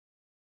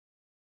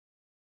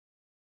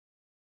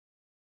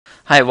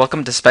Hi,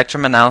 welcome to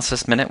Spectrum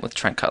Analysis Minute with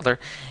Trent Cutler,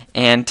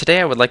 and today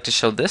I would like to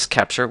show this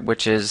capture,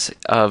 which is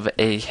of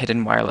a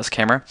hidden wireless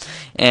camera.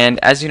 And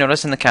as you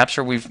notice in the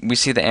capture, we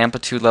see the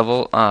amplitude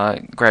level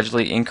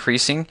gradually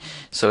increasing.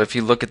 So if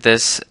you look at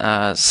this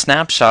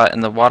snapshot in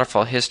the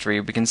waterfall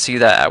history, we can see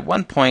that at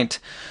one point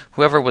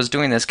whoever was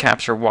doing this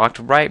capture walked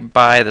right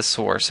by the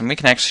source, and we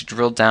can actually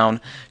drill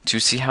down to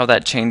see how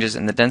that changes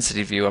in the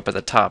density view up at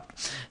the top.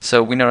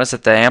 So we notice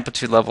that the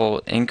amplitude level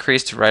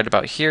increased to right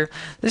about here.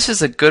 This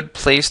is a good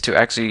place to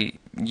actually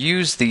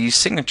use the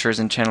signatures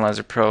in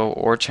Channelizer Pro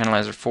or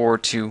Channelizer 4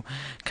 to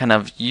kind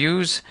of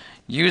use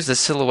the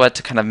silhouette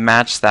to kind of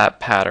match that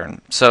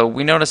pattern. So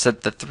we notice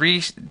that the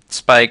three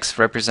spikes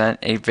represent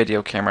a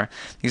video camera.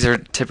 These are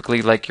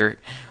typically like your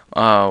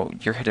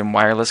hidden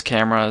wireless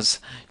cameras,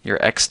 your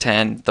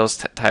X10, those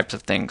types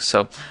of things.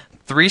 So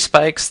three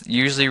spikes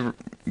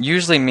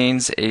usually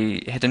means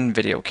a hidden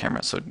video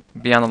camera. So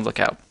be on the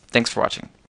lookout. Thanks for watching.